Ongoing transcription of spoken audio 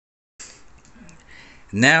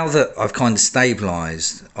Now that I've kind of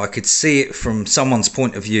stabilised, I could see it from someone's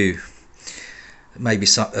point of view, maybe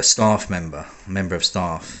a staff member of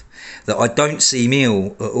staff, that I don't seem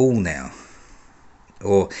ill at all now,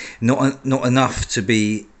 or not enough to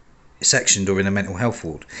be sectioned or in a mental health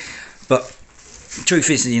ward. But truth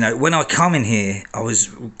is, you know, when I come in here, I was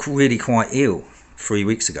really quite ill 3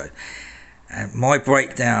 weeks ago, and my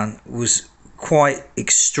breakdown was quite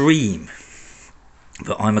extreme.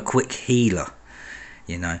 But I'm a quick healer,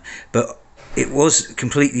 you know. But it was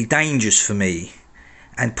completely dangerous for me,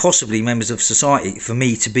 and possibly members of society, for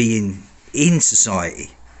me to be in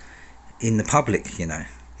society, in the public, you know.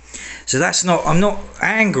 So that's not, I'm not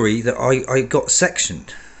angry that I got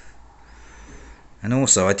sectioned. And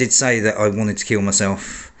also I did say that I wanted to kill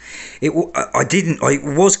myself. I didn't, I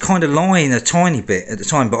was kind of lying a tiny bit at the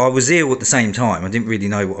time, but I was ill at the same time. I didn't really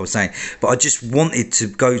know what I was saying, but I just wanted to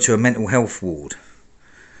go to a mental health ward.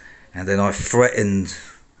 And then I threatened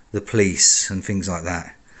the police and things like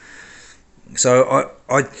that. So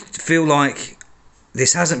I feel like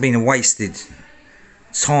this hasn't been a wasted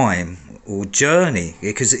time or journey,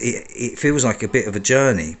 because it feels like a bit of a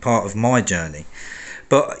journey, part of my journey.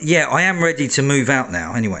 But yeah, I am ready to move out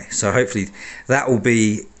now anyway, so hopefully that will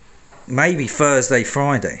be maybe Thursday,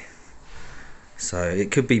 Friday. So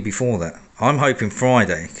it could be before that. I'm hoping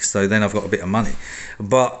Friday, so then I've got a bit of money.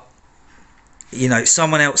 But you know,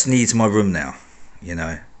 someone else needs my room now, you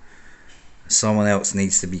know. Someone else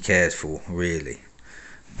needs to be cared for, really.